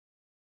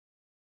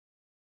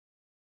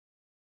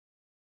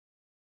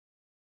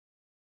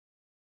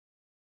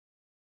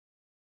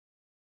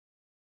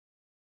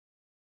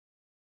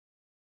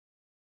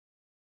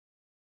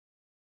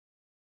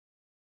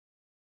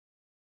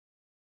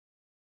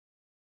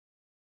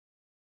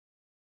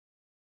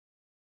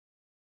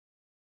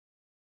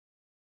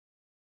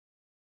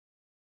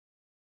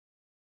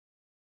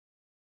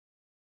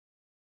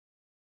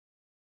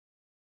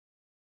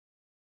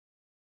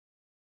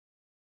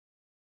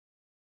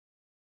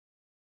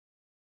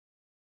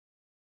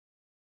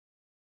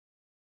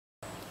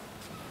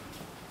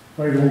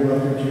Very warm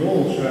welcome to you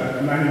all to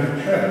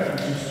Emmanuel Church, which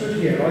has stood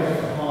here right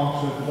at the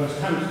heart of West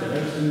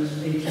Hampstead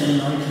since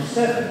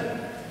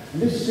 1897.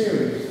 And this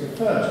series, the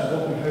first of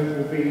what we hope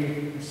will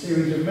be a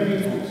series of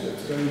many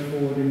concerts going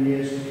forward in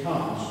years to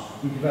come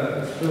as we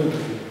develop this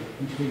building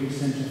into being a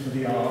centre for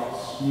the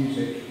arts,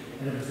 music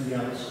and everything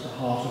else at the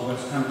heart of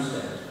West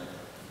Hampstead.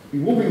 We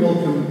warmly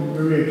welcome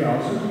Maria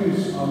Garzon,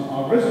 who's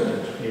our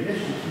resident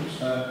pianist. She keeps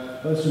her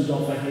lessons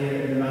offer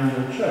here in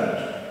Emmanuel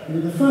Church. And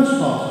in the first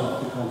part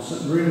of the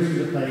concert, Maria's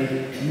going to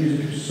play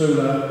music of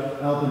Sola,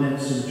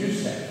 Albinetz and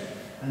Giuseppe.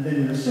 And then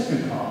in the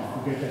second half,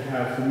 we're going to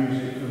have the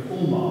music of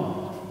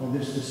Ulmar on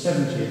this, the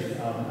 70th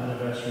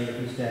anniversary of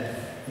his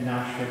death in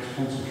Auschwitz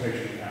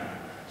concentration camp.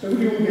 So would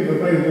you all give a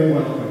very warm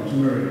welcome to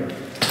Maria.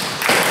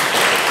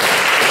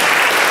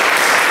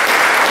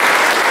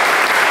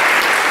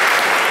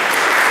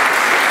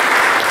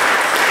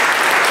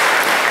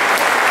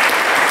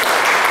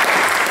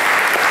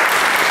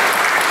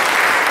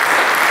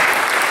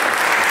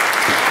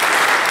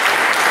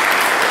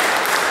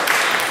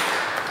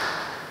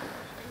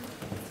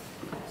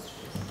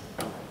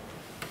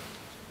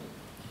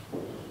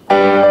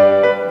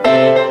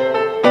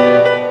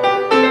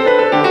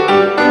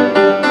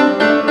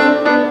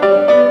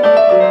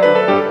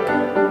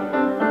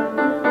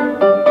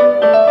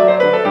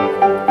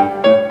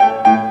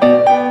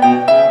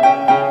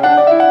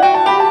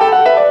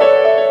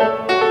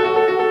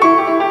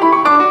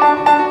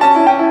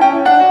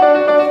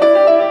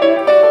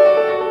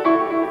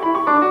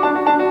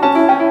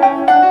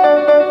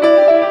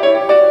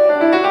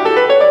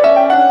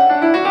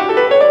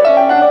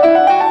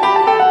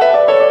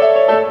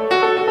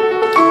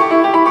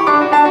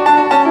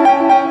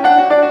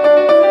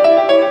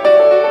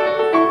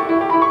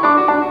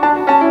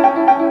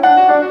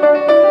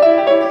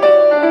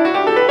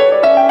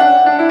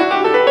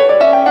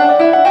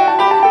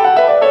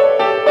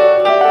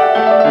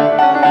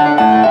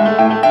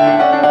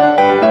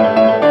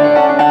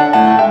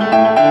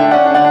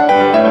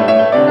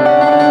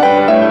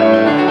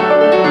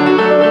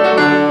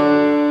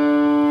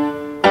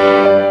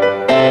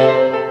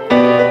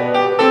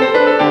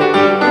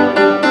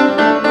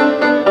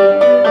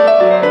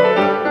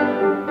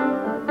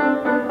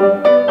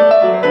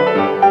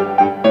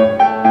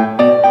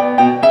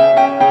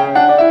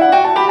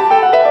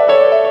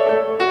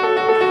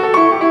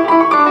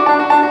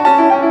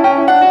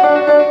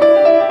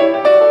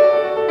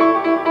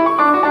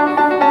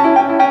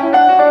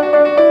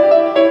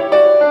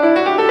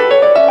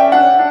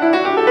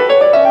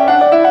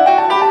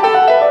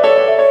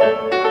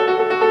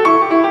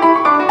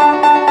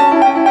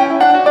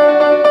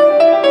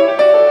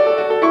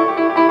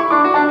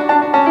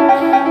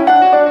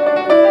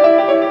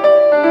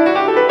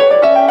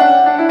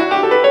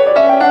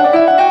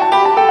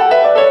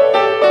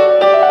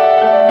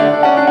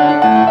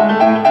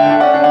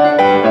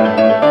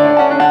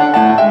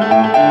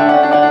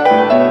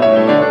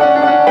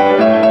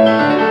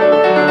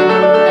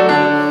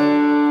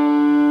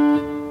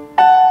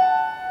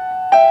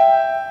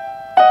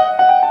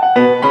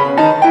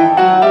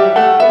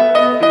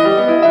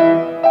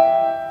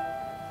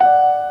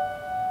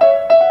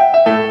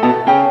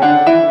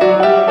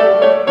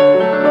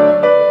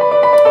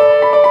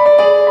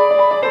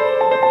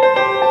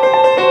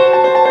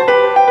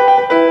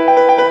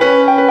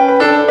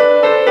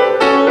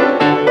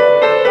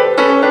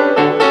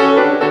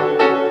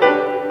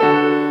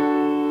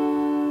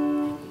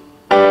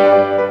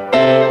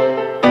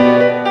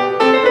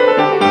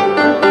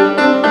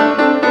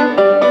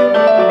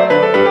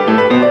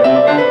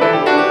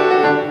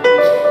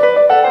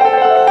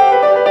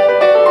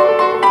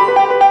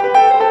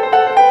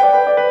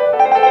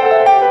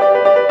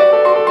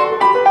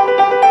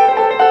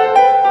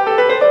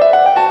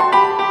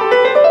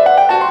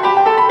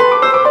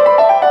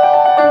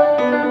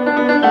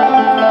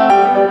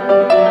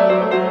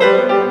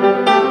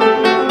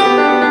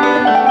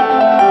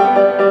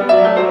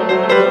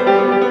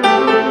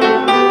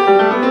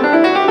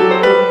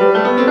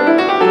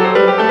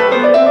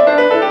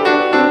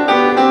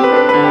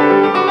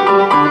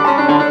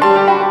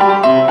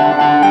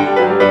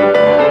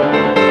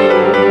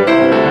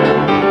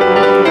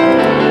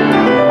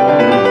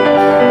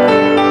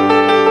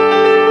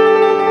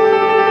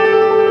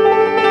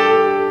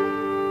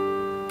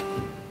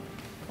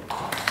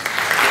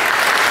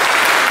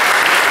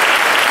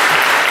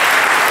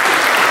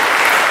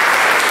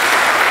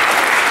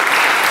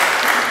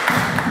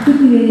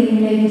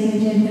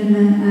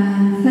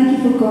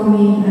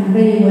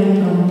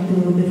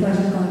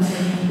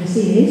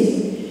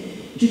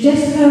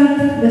 Just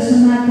heard the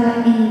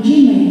sonata in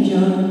G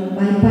major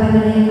by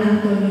Padre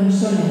Antonio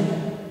Soler.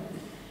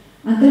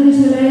 Antonio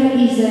Soler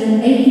is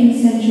an 18th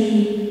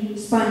century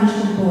Spanish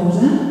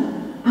composer,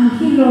 and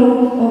he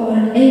wrote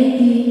over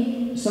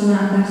 80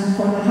 sonatas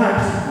for the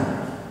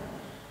harpsichord.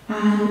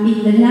 And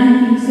in the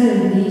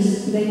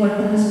 1970s, they were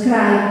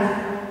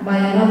transcribed by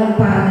another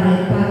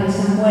Padre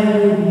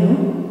Samuel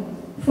Rubio,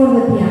 for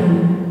the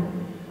piano.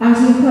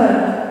 As you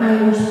heard,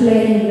 I was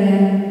playing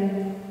them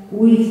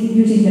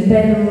using the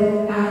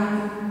pedal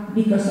and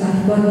because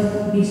I've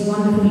got this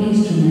wonderful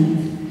instrument,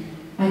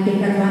 I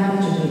take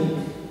advantage of it.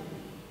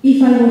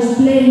 If I was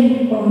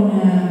playing on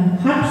a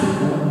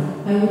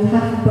harpsichord, I would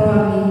have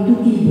probably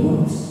 2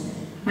 keyboards.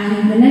 And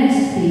in the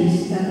next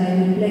piece that I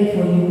will play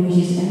for you, which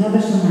is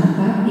another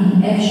sonata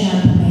in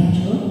F-sharp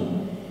major,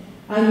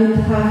 I would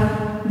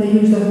have the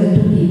use of the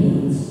 2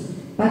 keyboards.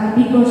 But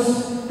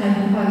because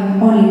I'm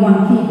having only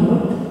 1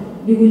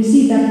 keyboard, you will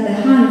see that the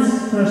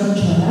hands cross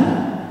each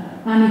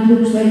other, and it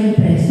looks very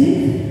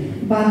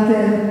impressive, but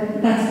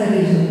that's the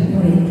reason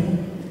for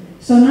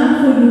it. So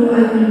now for you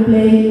I will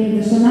play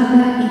the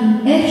sonata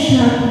in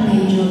F-sharp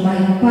major by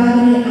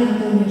Padre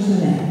Antonio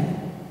Soler.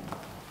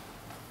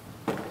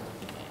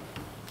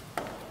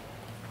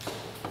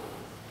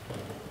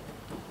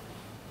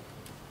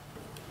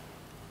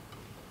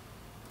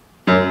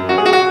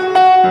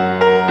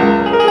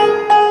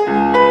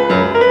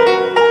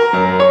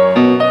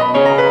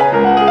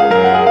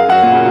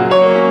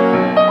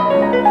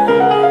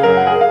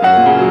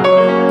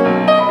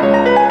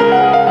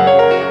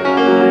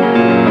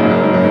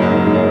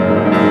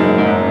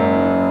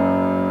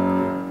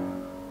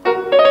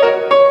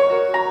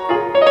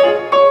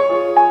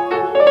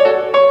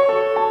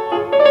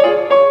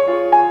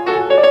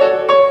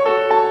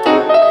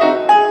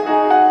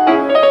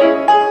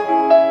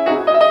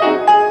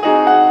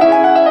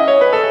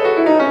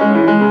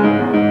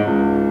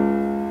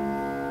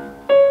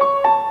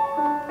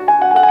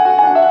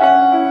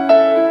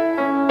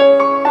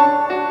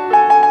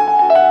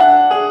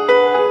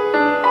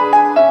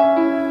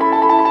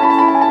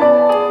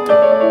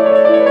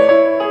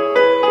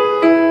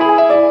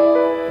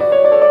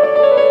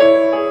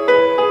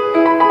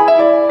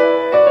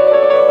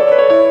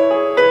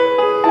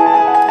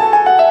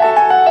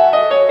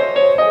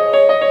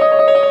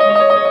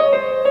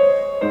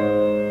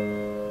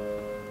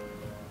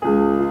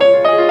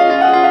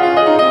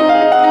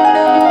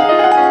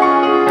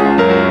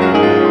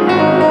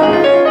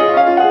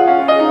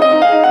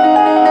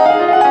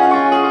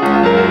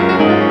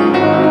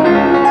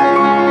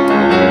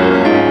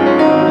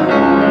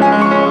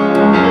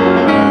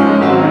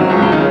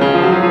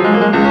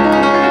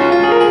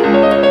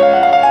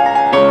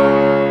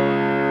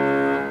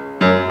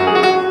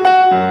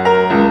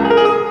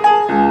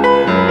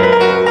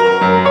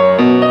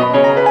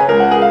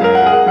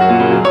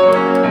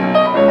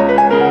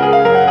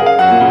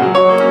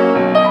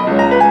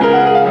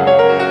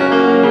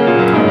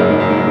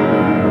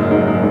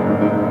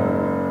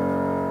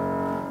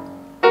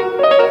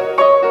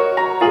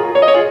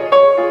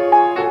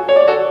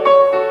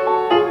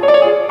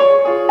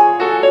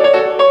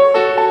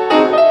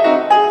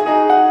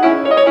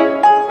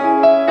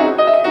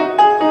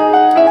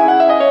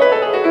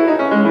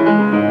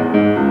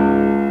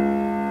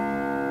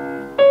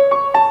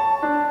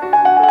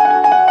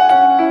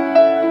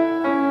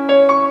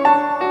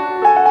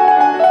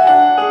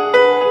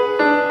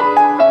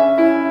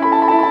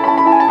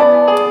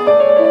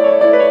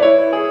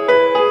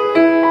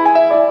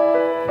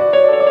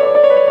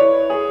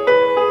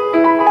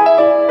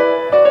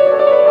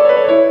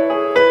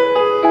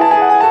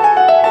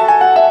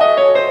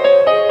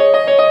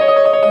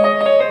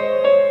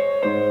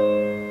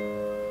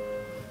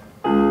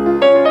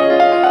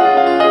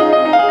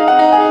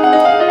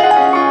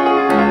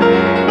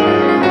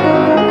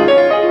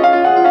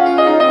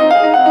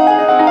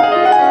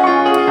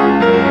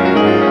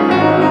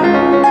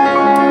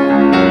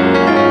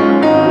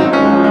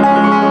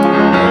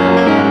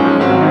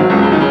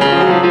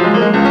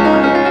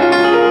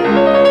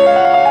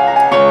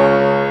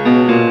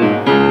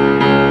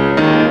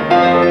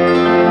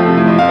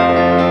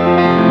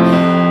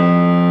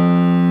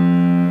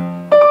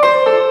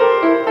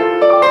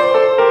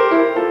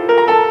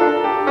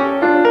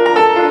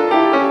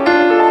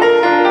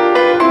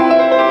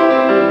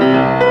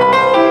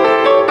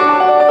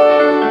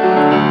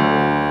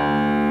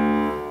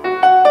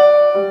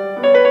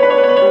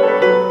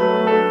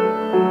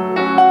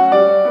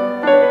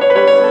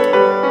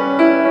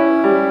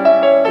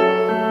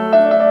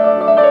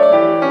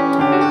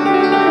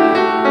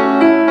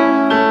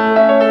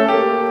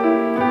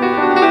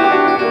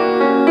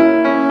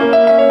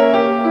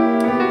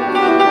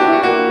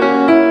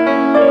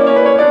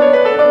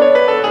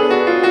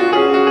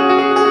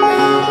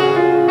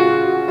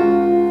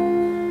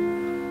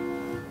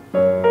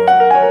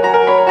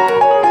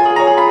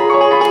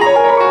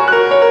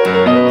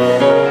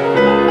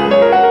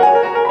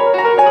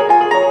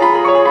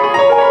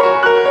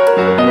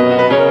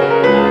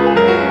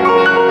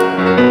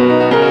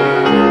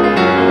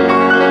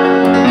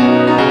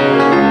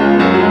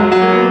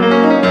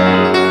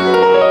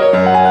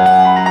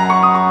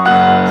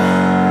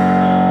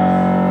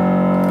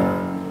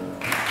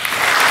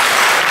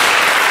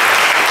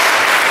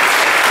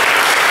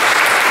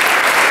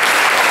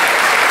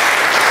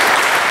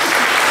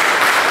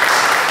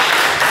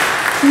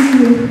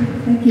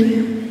 Thank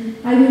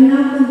you. I will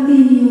now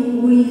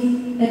continue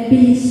with a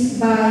piece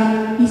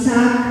by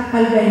Isaac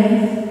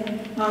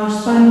Albéniz, our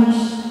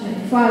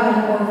Spanish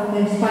father of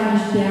the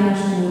Spanish piano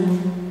school.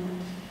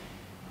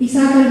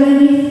 Isaac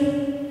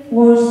Albéniz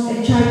was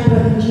a child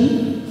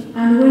prodigy,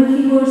 and when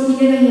was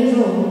 11 years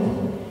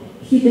old,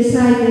 he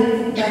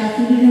decided that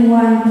he didn't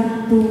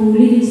want to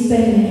live in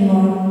Spain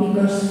anymore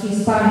because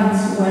his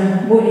parents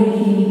were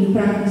bullying him into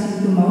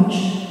practicing too much.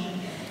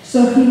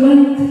 So he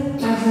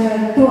went as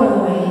a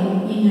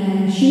stowaway in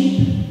a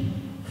ship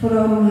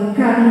from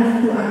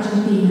Cardiff to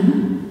Argentina.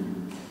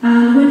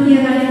 And when he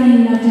arrived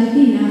in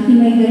Argentina, he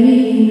made a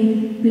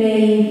living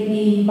playing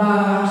in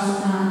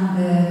bars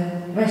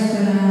and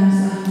restaurants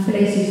and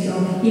places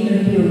of ill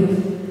repute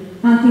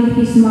until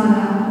his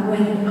mother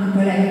went and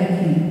collected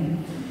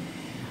him.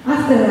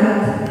 After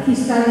that, he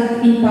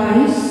studied in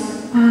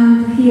Paris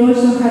and he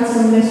also had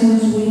some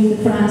lessons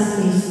with Franz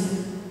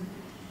Liszt.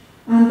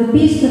 And the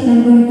piece that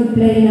I'm going to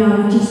play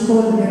now, which is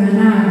called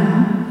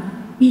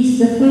Granada, is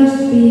the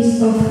first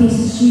piece of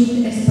his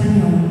suite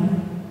Espagnol.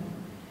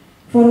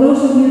 For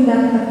those of you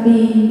that have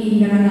been in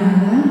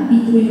Granada,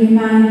 it will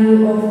remind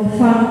you of the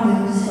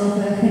fountains of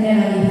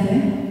Generalife.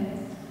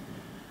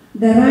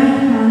 The right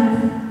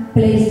hand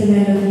plays the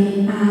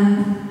melody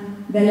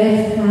and the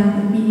left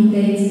hand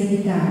imitates the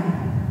guitar.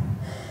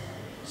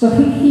 So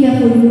here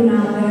for you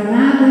now,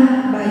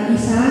 Granada by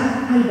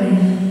Isaac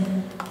Albéniz.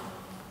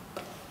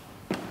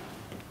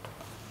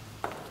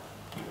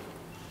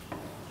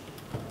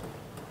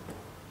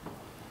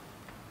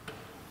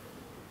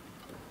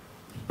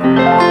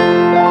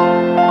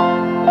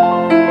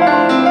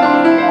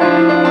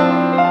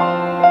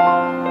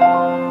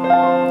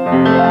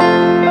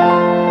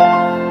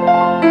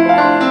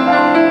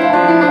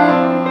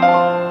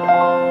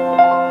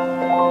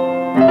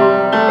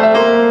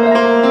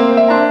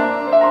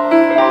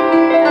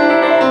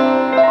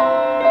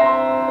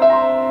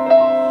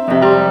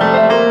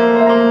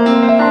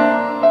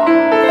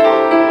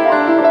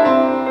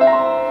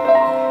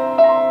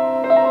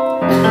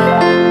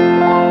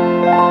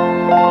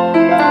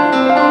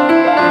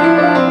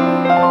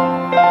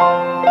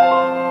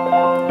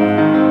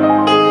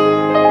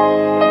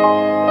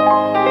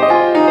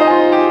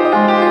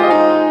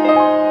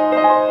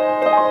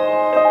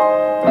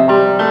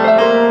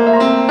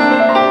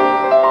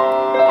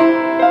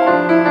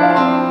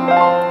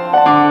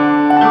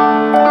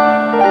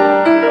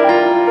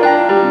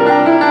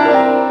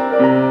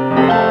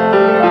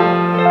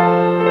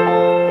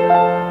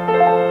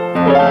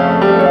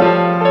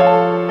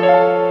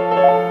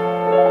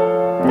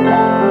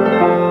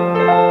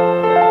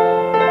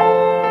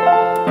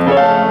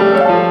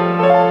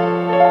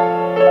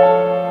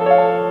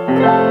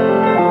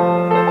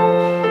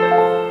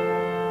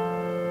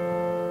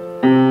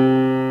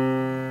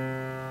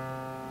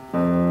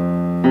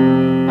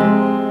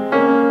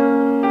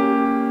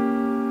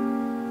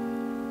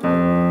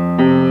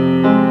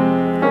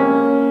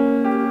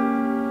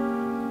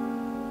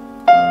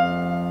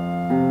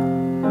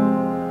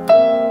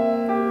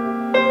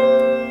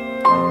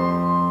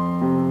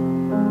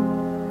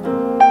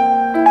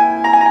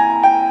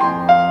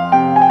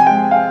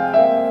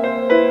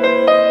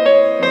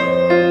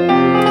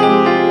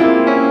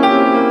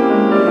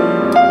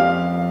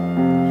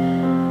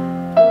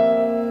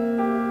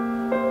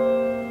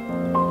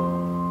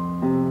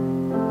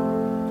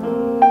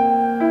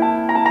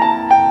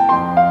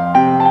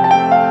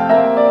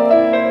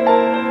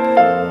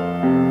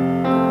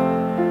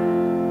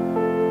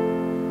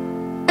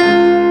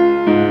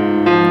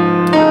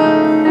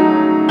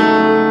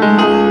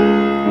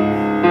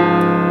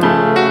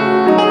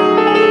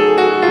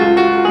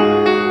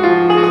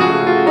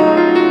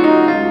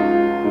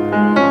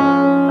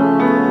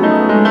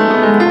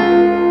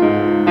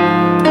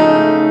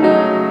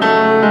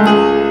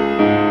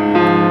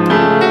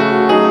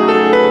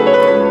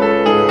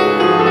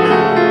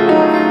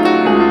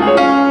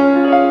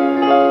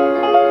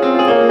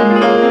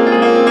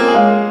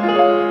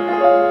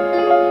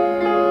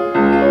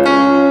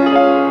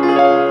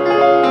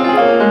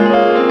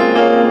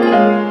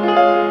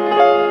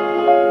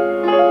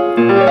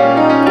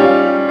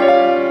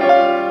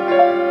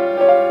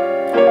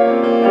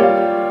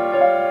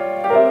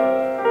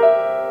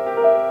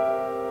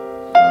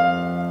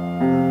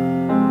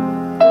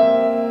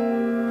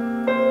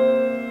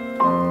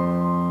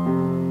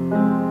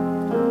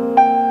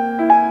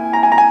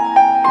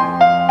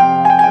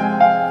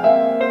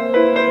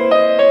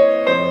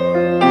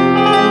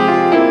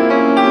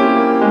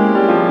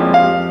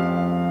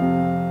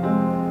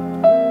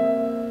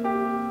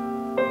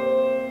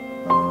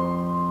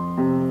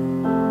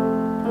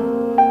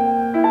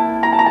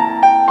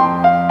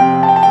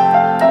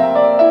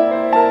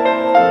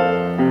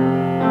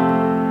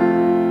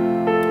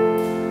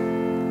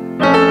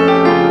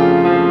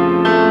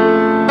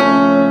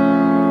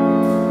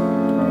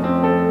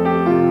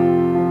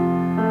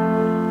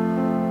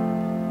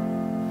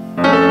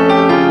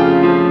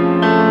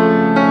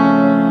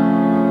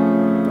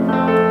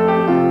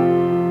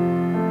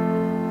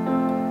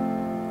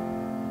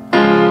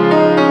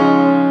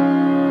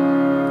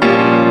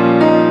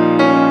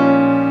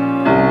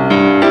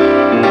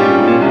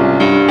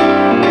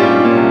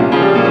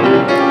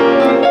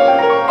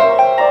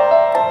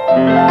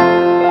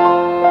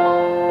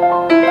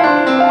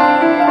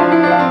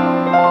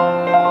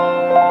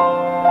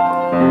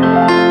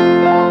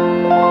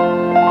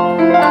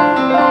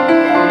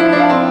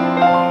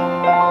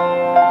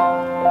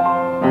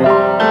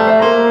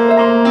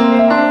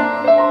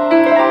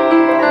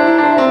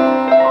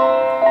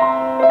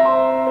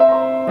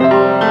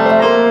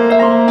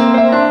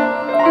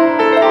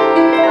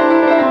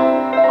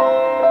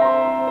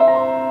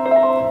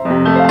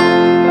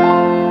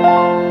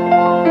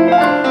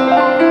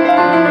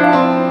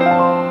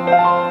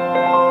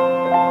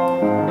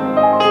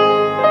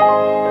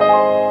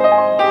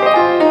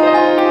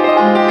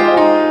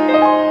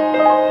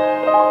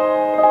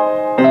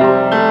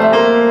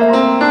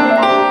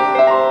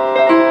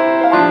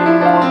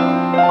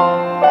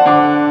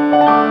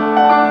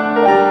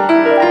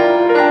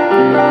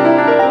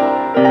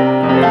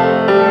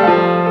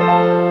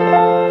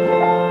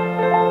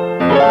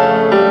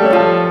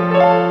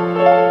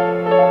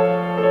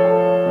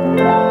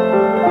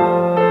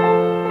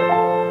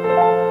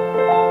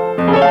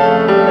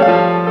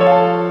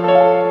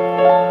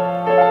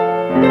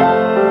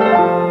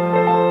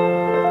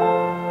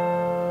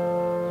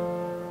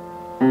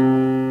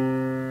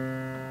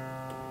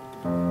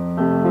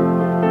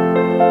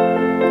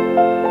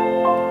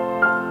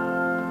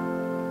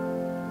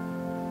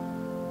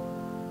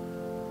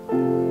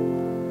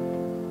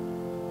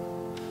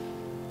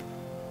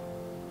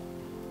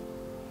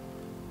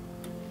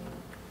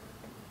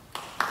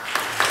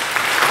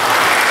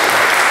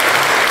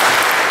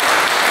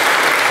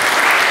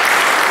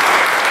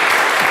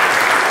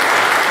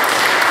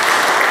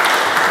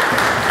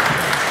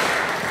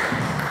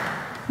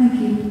 Thank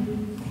you.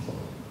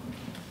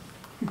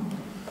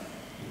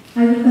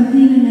 I will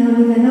continue now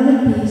with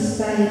another piece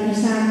by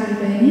Isaac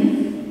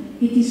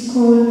Albéniz. It is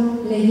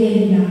called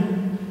Leyenda.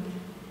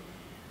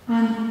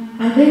 And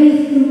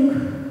Albéniz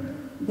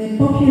took the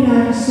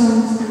popular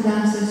songs and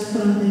dances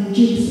from the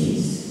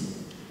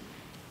gypsies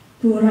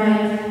to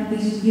write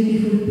this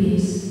beautiful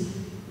piece.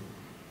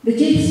 The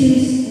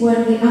gypsies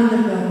were the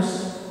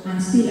underdogs, and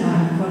still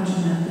are,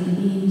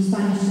 unfortunately, in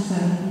Spanish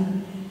society.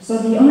 So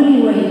the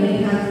only way they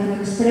had to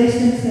express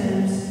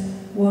themselves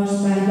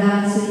was by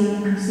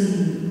dancing and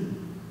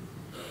singing.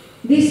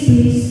 This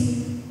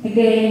piece,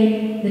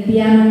 again, the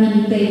piano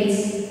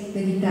imitates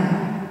the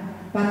guitar,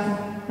 but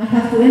I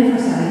have to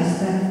emphasize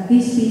that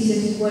these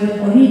pieces were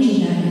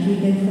originally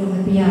written for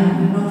the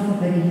piano, not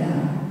for the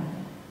guitar.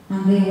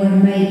 And they were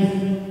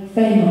made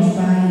famous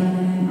by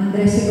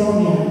Andrés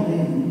Segovia,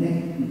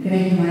 the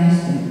great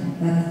maestro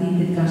that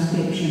did the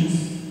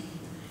transcriptions.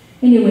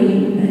 Anyway,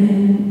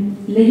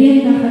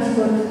 Leyenda has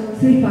got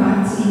 3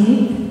 parts in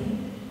it.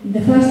 In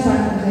the first part,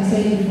 as I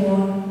said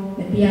before,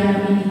 the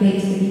piano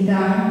imitates the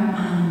guitar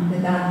and the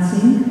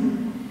dancing.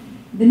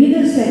 The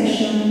middle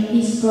section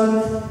is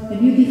got a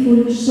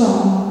beautiful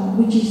song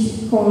which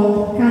is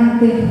called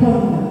Cante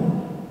Hondo.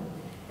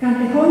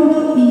 Cante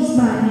Hondo in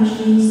Spanish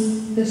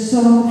means the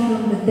song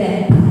from the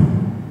dead.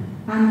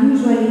 And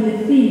usually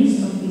the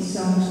themes of these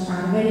songs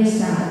are very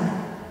sad.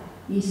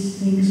 It's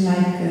things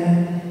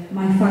like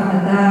my father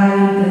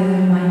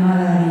died, my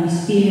mother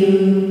is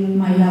ill,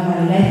 my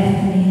lover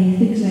left me,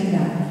 things like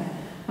that.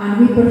 And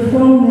we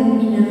perform them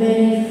in a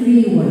very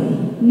free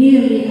way,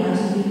 nearly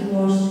as if it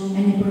was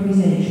an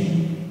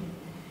improvisation.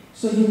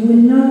 So you will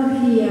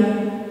not hear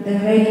the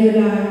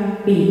regular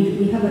beat.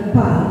 We have a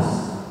pulse,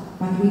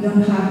 but we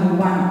don't have a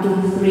 1,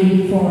 2,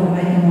 3, 4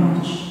 like a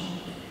march.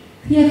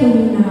 Here for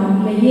you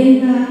now,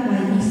 Leyenda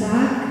by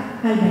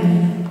Isaac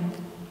Albéniz.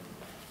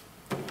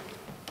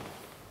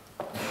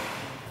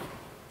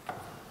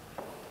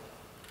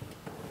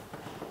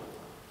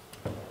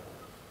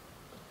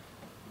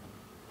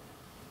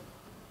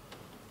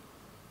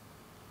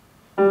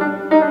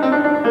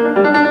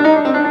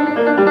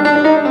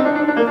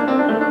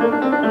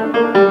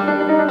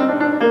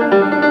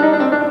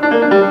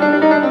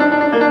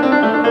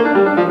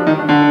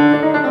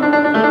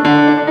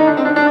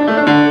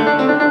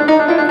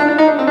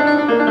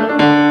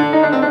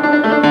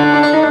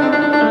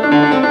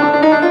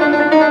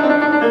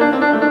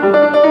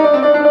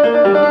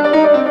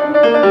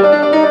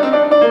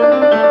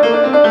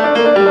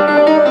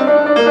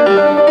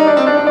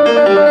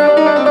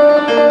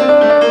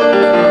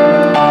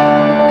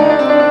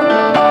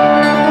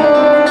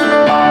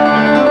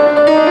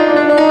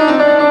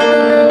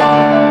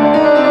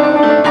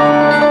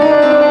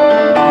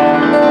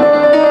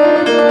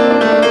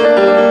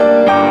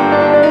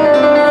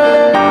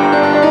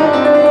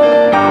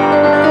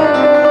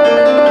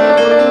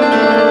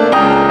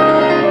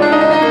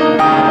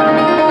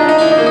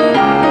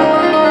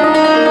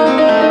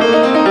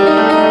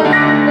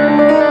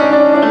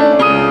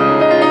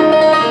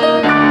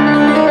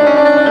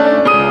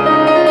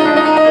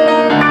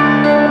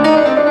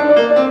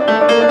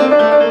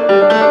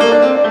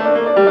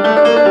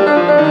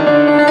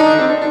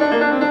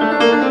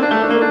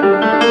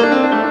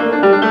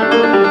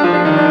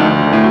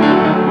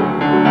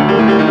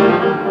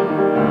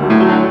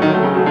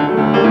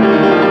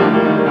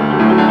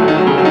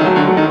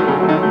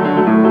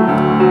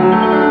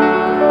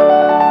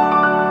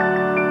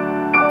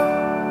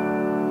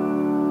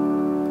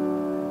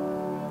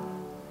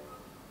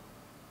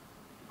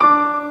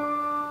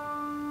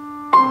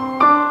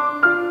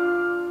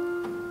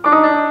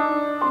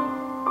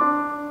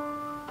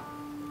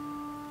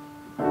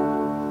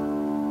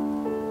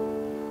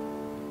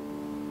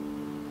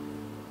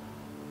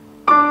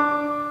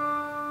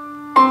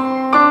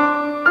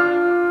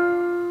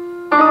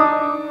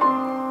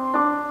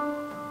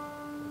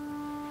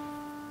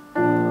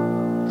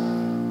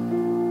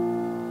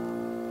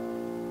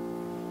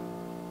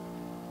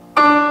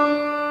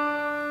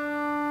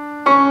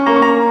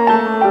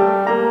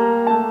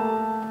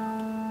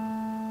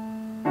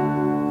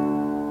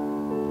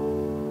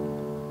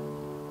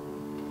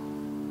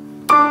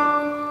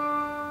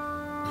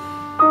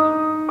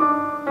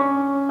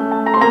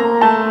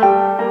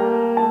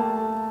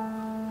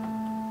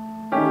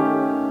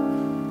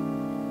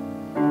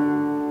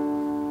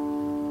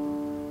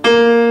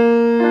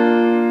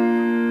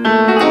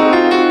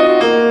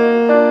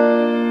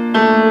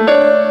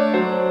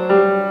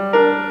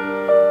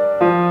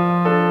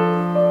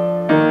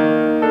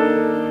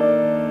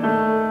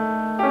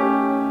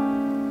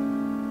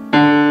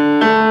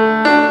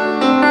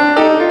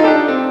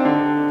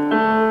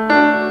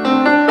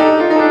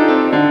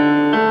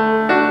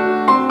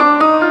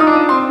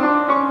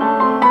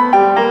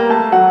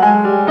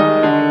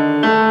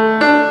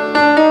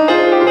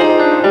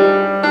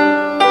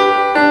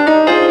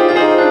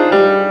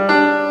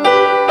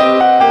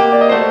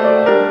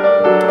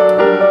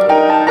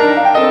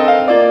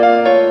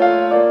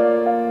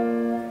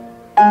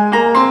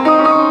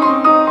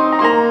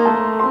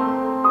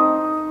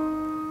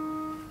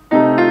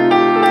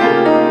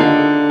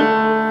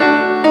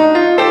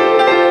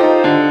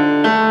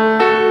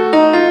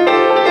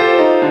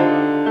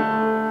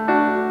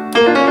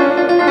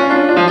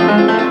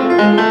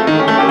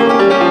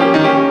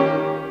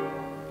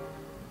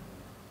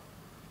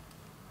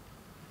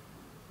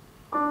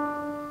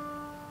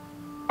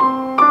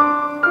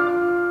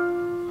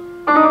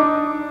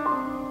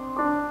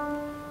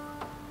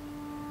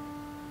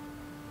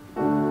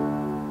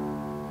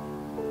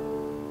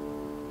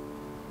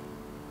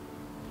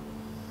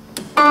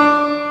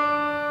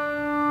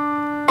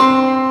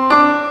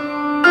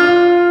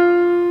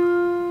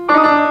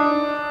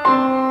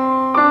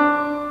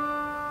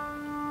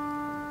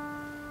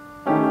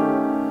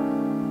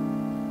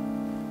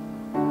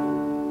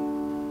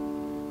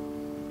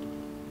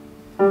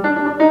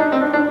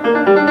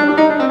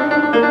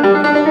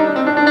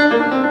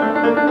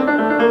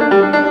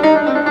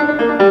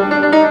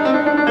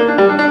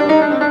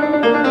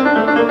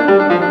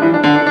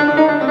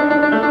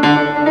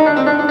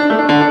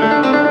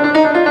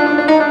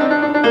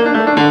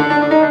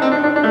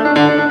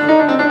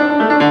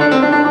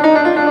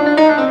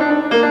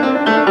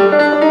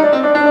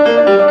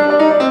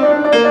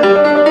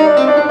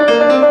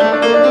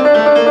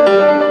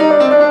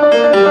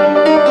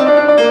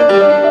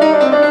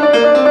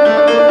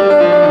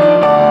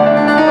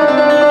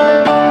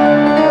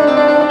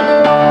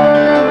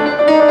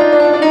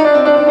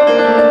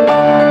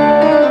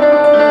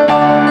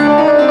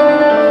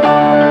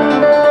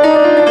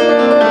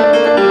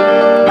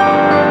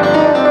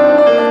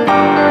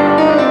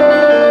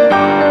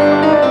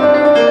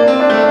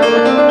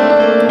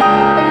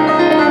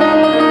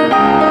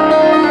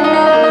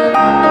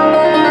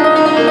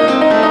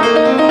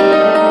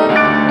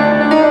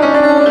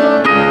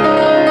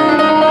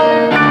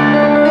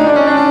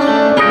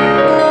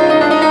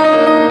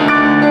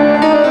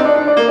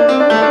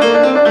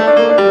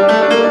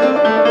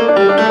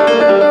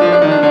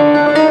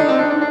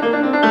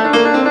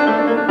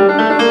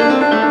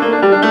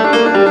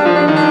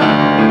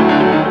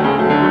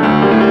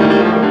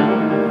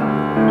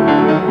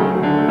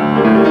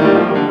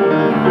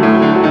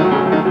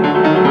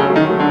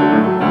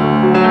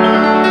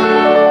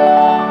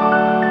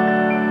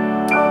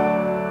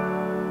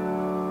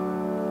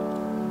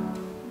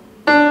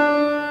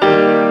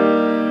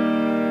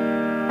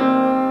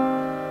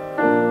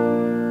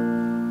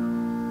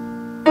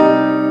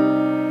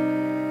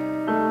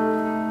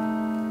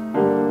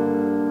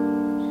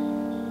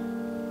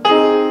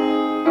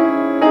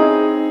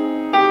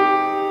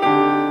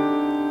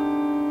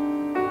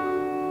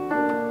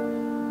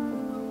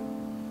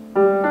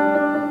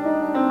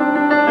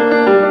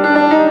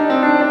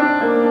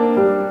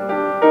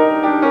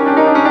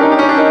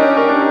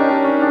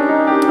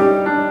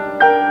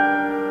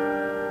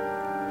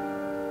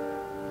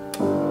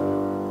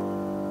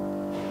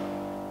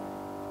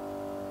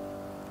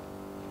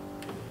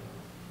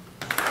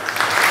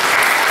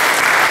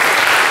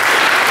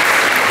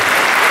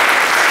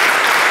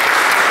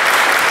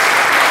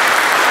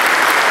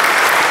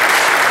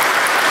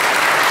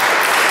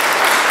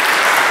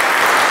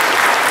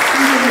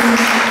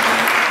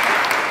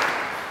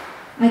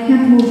 I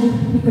can't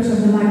move because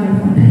of the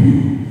microphone.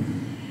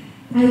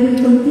 I will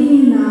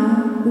continue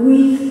now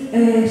with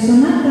a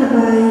sonata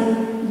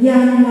by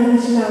Jan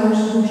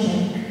Ladislaus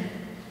Dušek.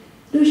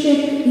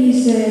 Dušek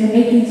is an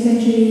 18th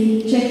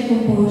century Czech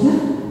composer.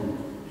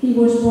 He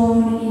was born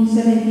in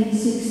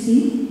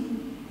 1760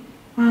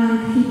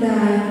 and he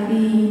died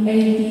in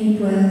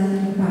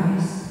 1812 in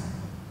Paris.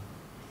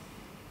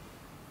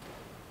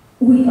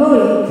 We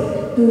owe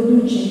it to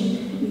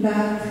Dušek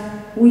that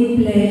we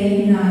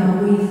play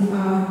now with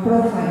our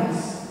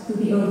profiles to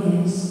the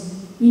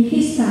audience. In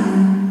his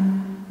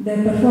time, the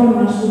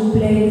performers would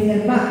play with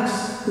their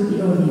backs to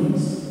the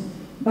audience.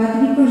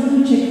 But because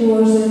Dušek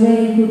was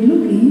very good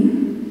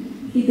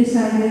looking, he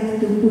decided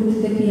to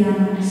put the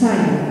piano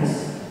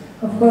sideways.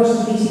 Of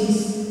course, this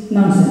is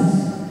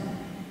nonsense.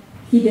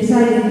 He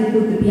decided to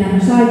put the piano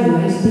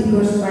sideways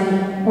because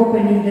by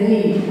opening the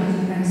lid,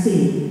 as you can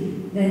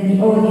see, then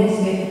the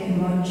audience gets a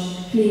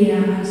much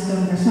clearer and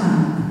stronger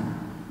sound.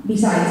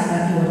 Besides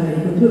that, he was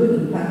very good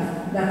looking,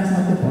 but that is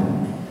not the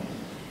point.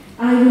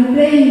 I will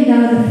play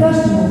now the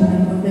first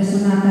movement of the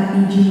sonata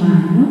in G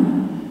minor,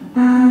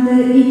 and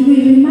it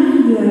will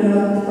remind you a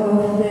lot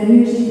of the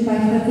music by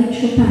Frédéric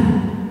Chopin.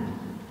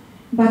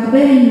 But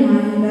bear in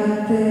mind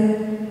that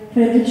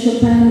Frédéric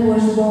Chopin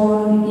was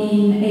born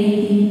in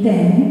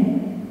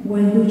 1810,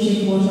 when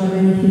Dušek was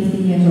already 50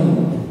 years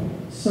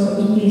old. So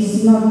it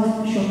is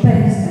not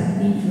Chopin's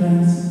that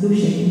influenced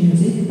Dušek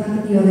music,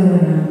 but the other way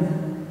around.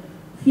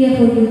 Here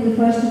for you the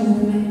first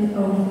movement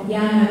of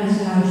Jan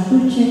Ladislaus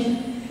Dušek,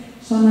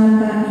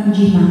 sonata in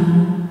G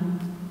minor.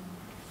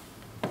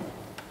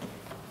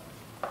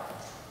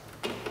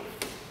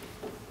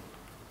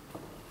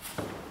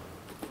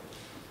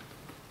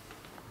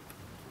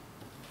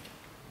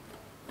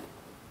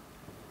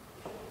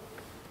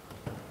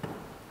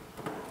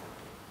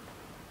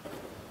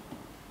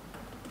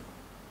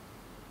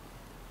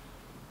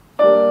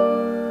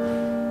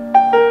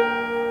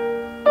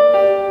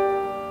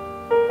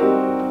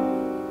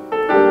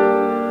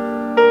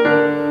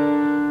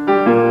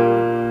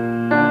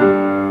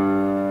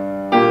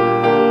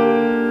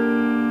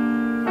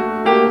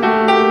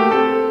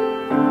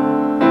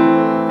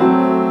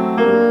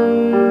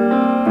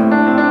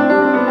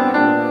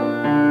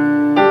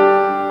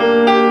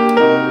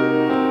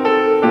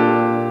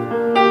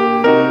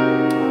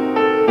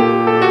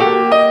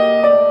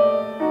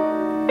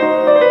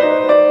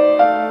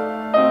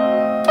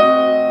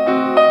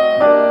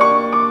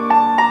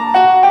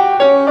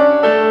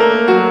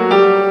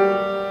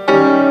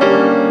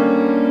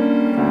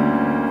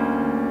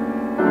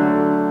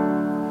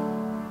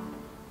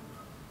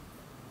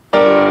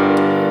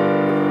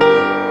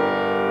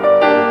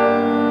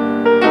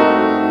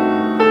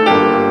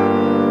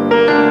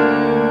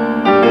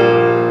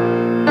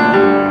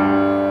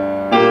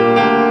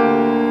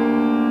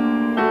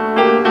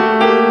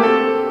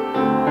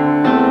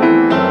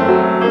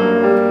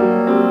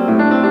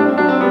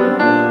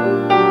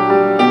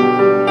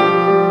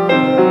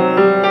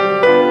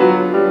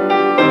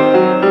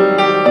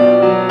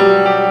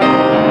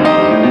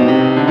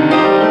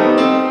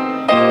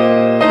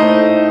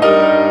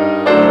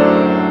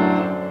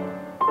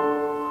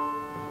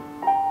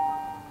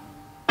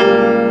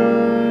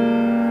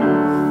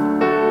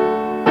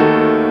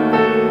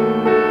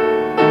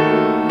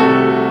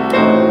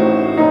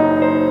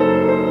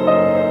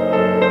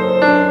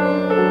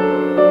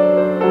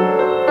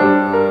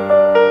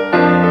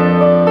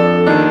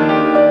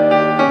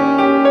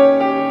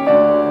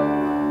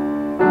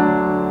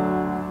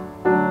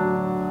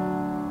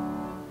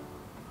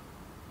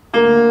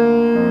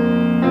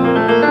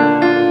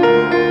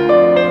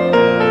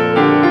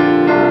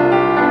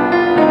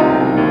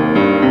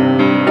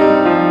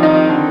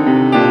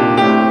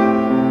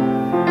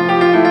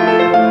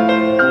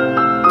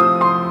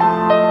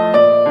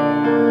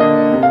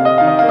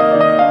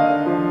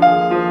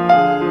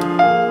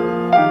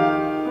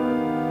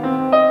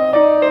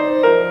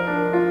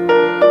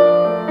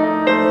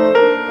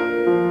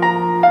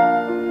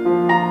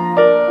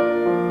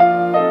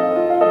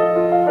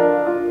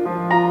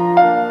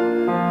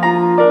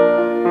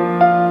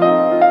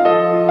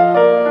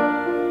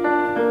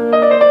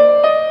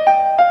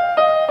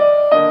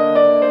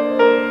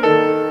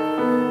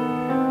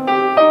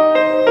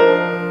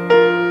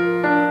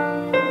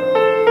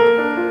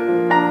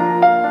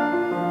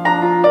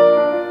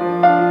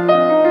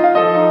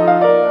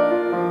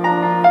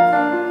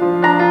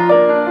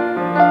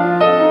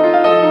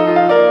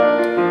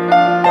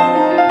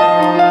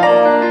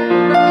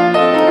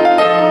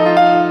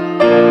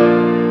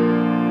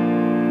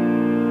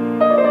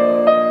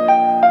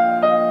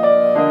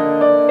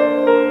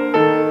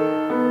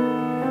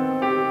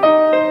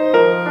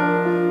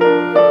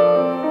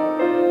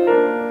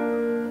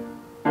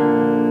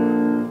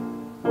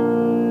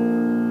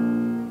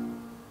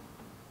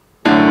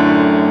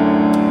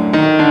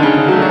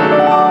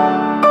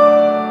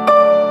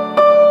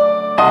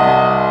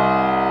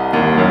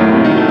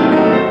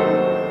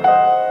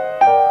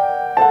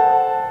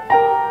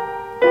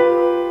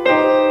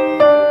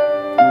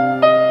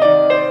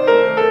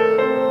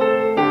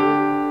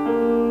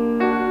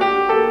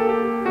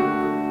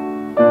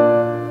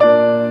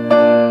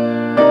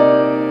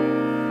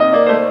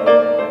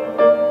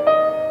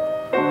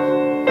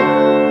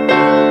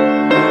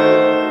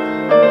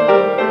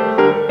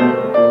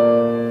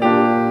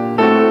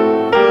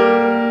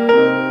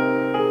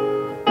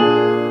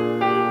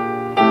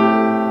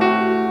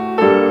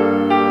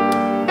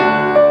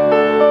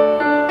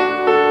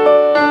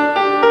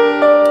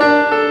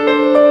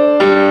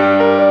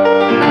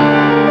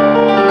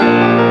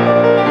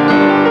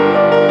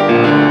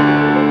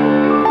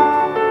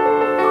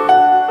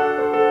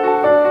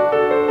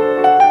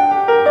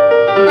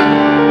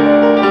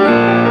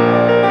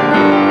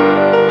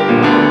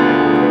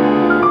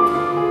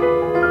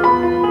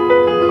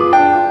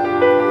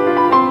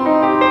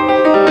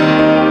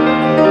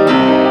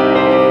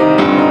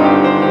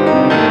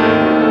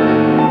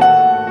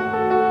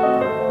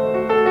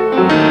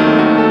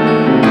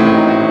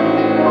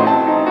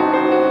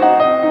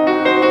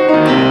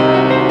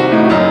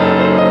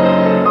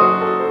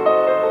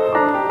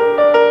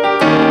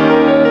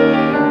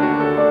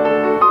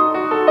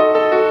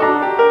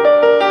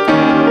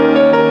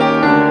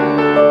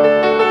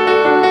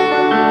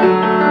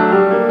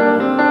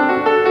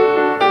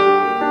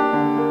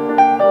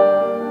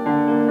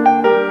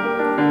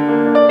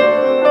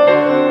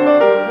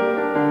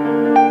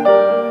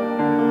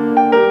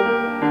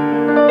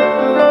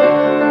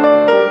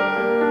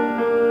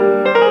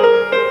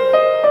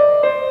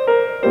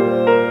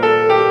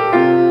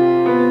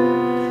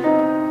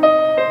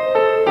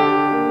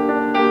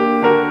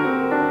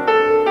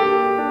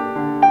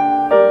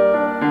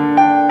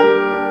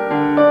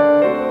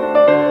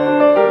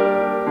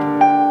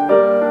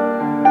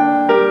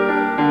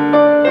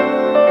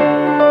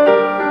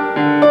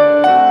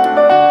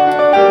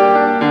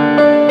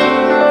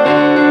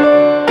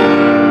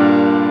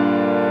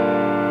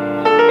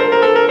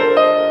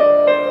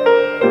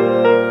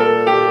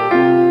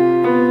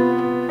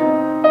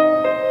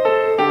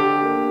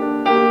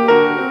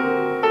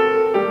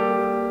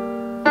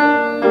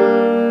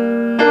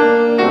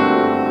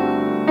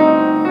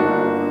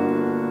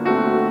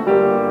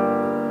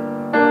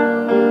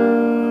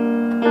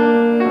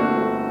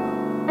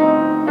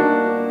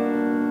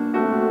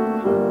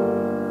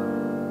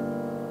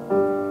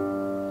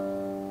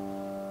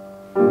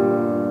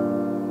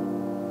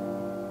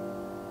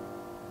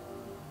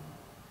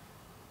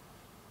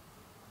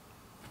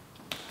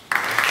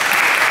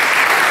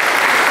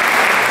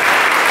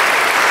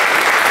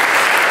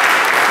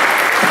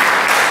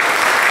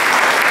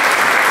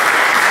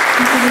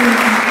 Now,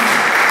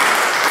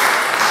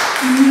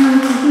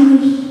 to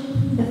finish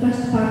the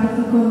first part of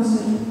the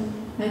concert,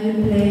 I will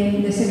play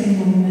the second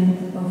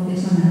movement of the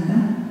sonata.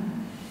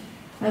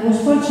 I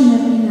was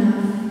fortunate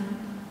enough,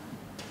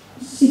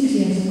 6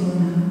 years ago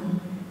now,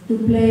 to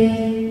play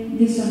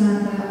this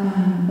sonata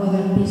and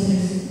other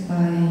pieces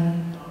by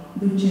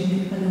Chrurch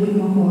at the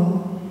Wigmore Hall.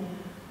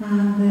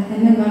 And a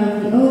member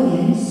of the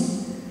audience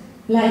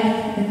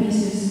liked the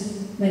pieces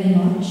very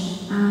much,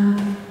 and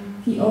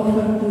he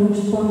offered to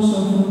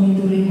sponsor for me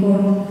to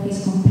record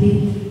his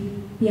complete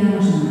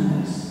piano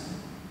sonatas.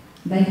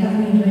 They have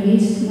been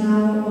released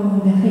now on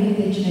the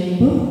Heritage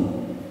label,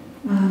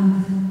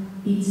 and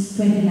it's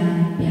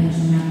 29 piano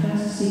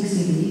sonatas, 6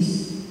 CDs.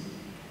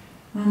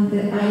 And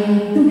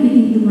I took it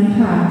into my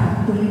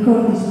heart to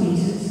record these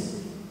pieces,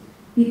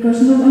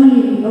 because not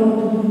only we owe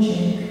to Chrurch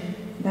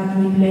that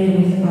we play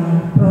with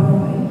our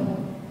profile,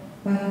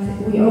 but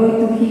we owe it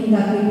to him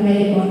that we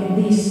play on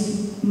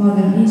these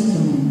modern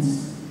instruments.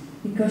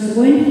 Because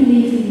when he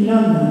lived in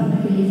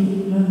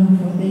London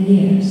for 10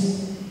 years,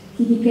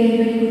 he became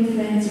very good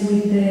friends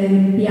with the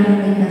piano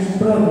makers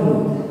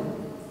Broadwood,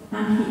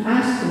 and he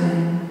asked them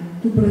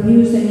to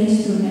produce an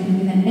instrument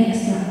with an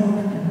extra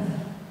octave.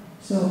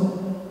 So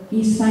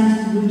it's thanks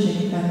to Chrurch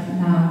that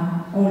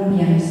now all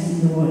pianists in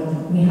the world,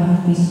 we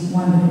have these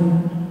wonderful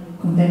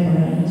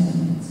contemporary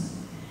instruments.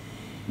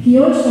 He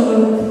also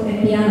wrote a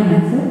piano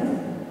method,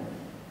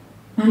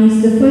 and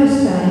it's the first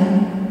time,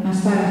 as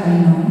far as I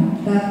know,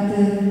 that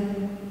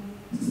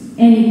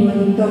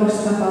anybody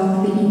talks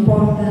about the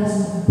importance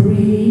of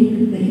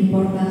breathing, the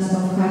importance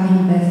of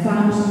having the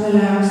thumbs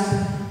relaxed,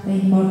 the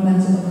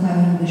importance of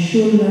having the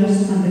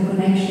shoulders and the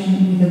connection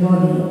with the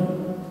body.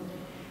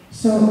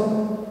 So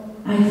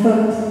I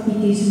thought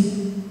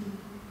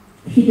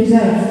he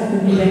deserves to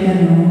be better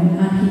known,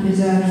 and he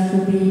deserves to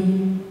be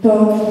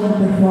taught and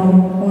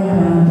performed all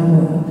around the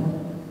world.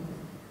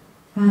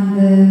 And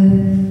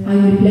I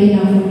will play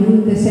now for you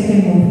the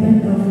second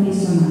movement of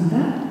this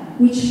sonata,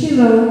 which he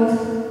wrote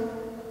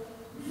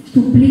to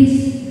please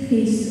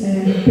his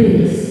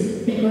prince,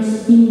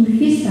 because in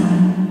his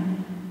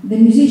time the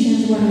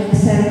musicians were like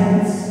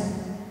servants.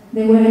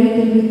 They were a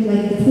little bit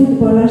like the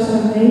footballers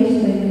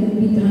nowadays. They could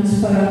be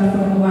transferred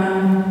from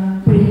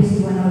one prince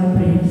to another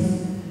prince.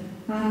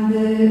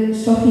 And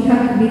so he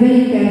had to be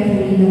very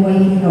careful in the way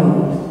he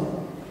wrote.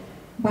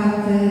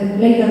 But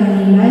later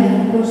on in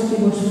life, of course,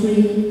 he was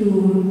free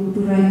to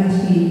write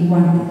as he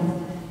wanted.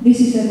 This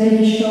is a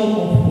very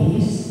show-off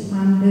piece,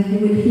 and you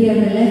will hear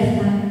the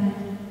left hand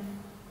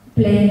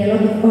playing a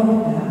lot of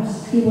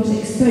octaves. He was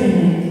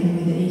experimenting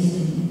with the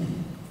instrument.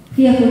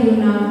 Here for you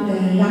now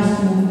the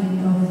last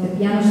movement of the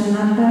piano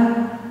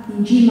sonata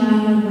in G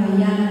minor by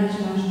Chrurch.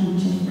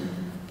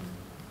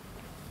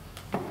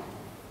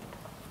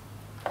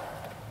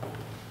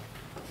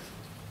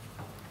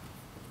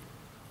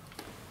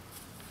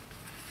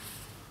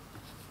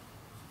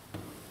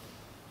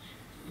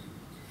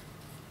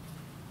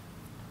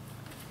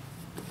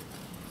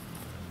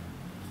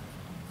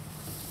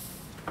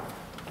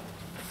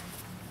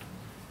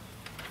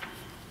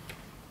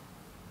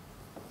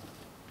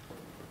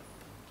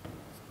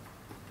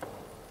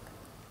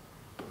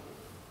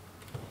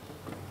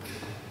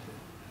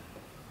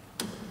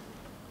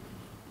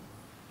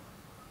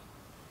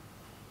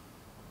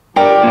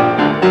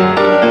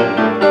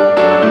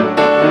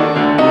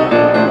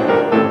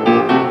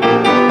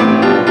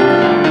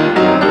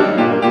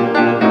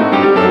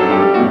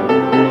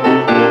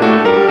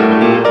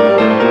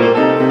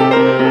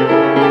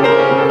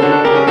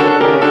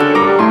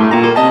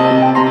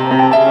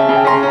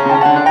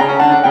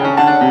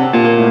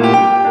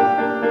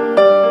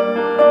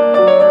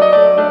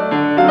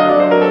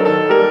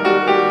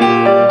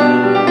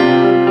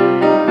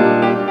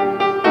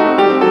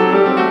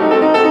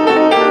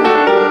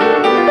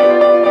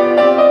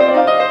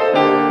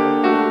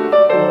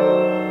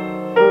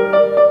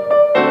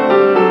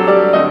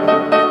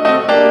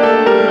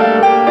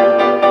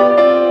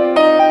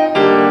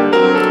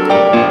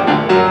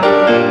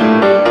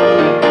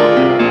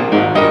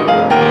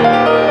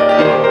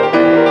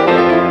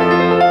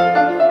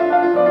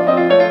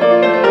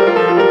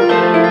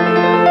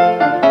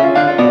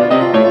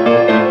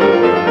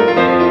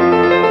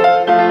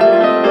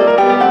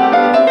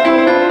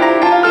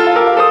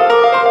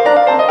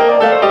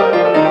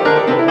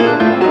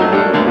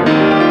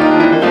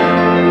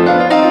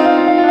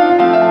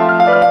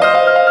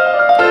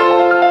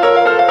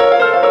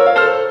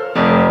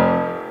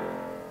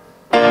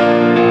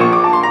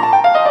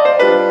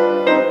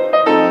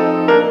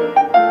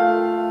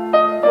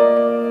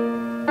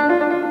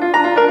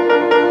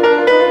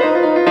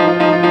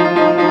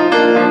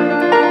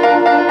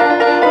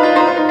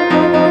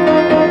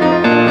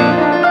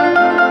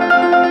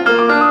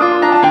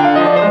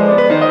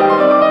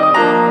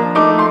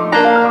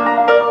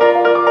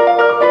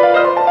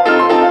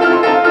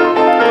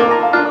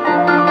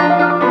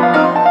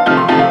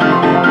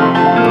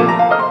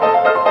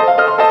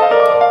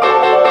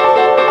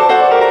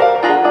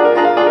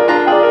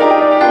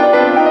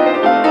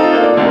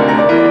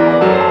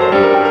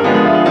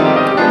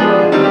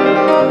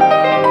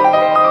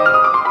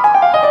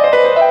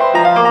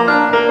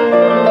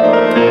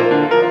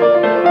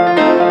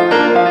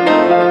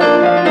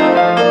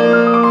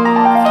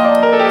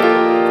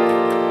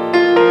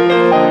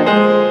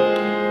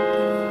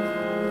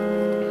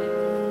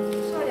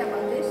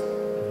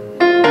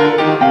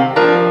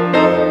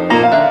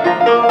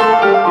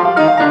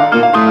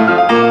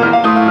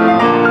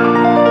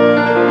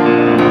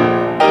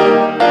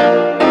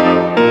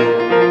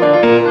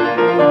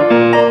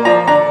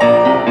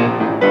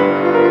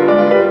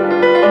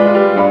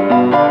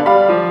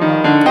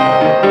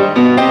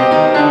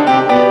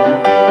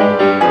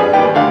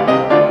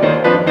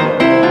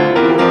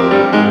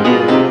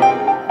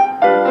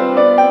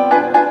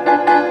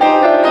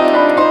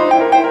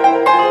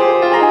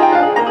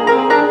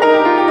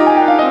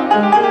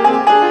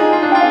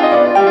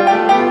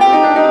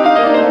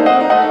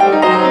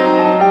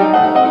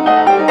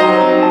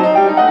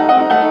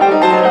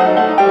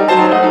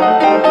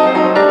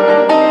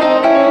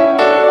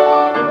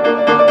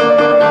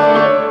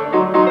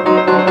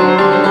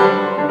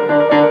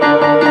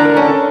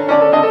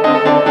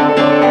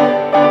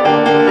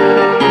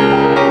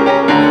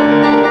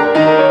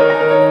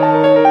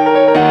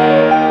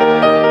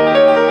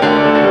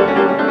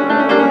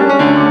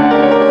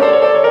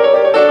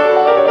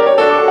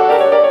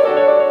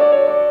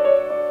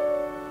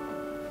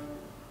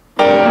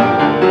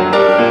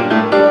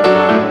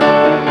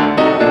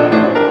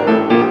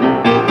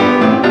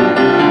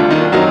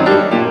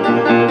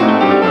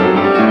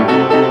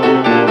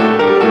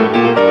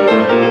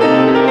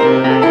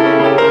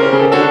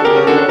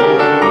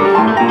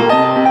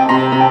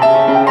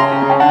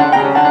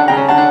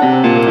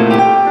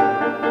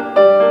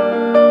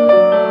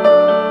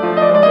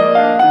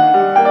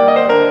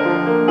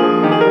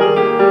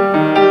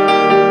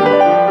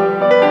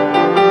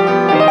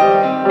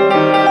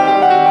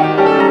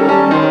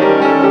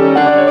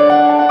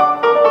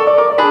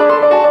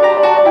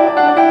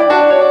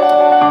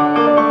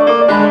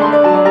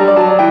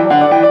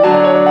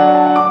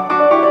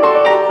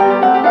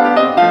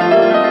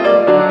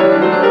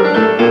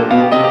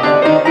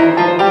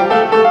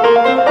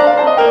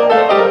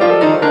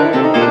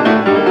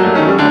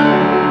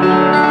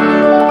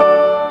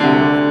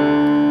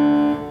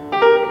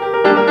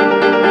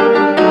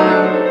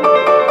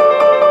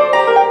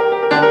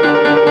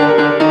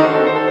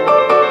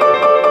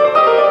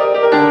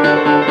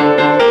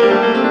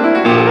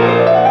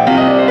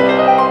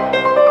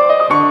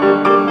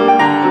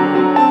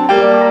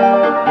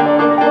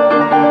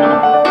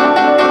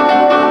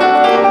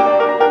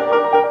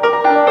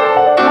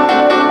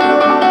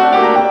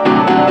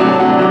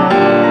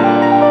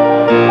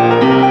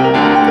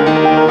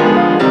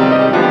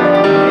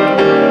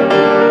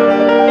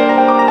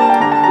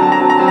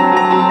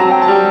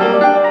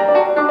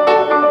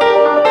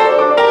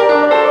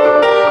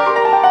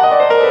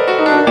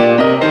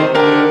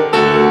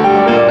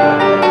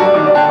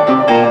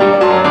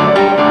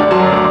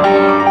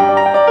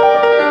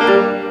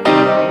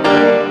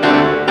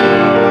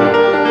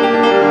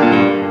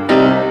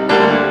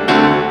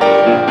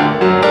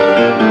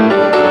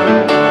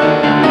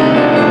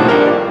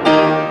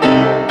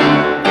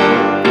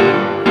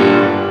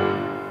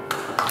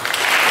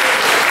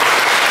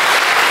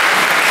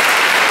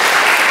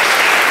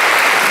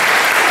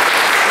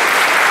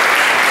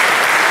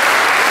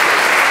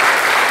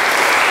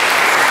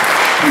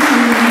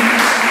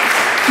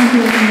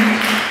 Thank you very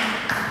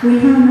much. We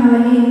have now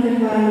an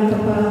interval of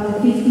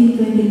about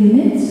 15-20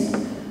 minutes,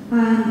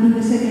 and in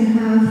the second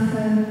half,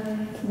 I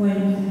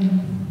will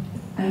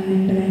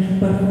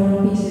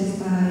perform pieces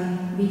by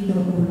Victor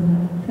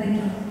Ullmann. Thank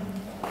you.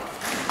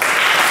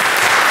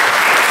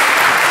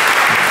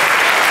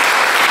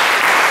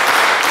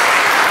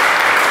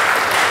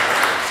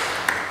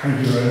 Thank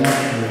you very much,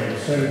 Maria.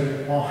 So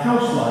our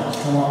house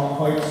lights come up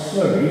quite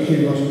slowly, so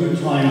you've got a good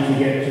time to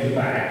get to the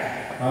back.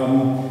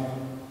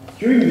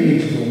 During the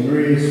interval,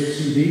 Maria's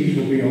CDs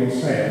will be on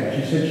sale.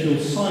 She said she'll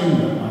sign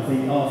them, I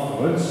think,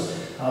 afterwards.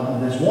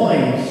 There's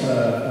wine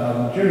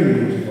served during the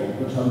interval,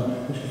 but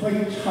there's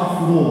quite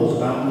tough laws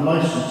about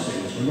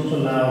licensing, so we're not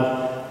allowed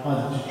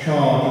either to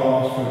charge or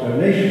ask for a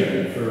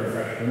donation for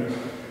refreshment.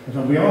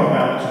 But we are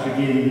about to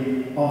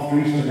begin, after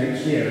Easter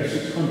next year, a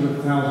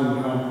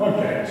 £600,000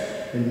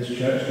 project in this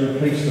church to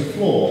replace the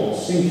floor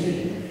that's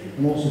sinking,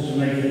 and also to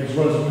make it, as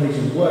well as a place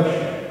of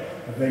worship,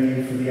 a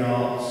venue for the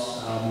arts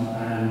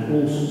and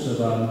all sorts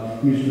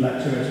of musical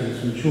activities,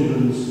 from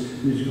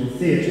children's musical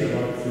theatre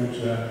right through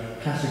to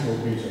classical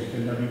music.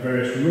 And there'll be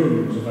various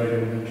rooms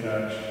available in the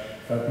church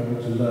for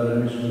people to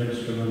learn musical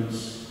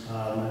instruments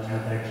and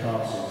have their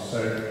classes. So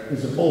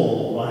there's a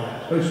ball.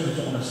 I'm supposed to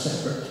put it on a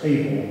separate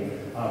table,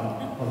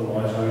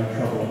 otherwise I'm in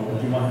trouble,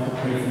 because you might have to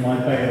pay for my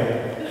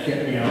bail to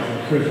get me out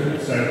of prison.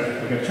 So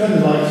we're going to turn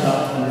the lights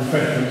up and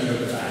refreshments are at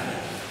the back.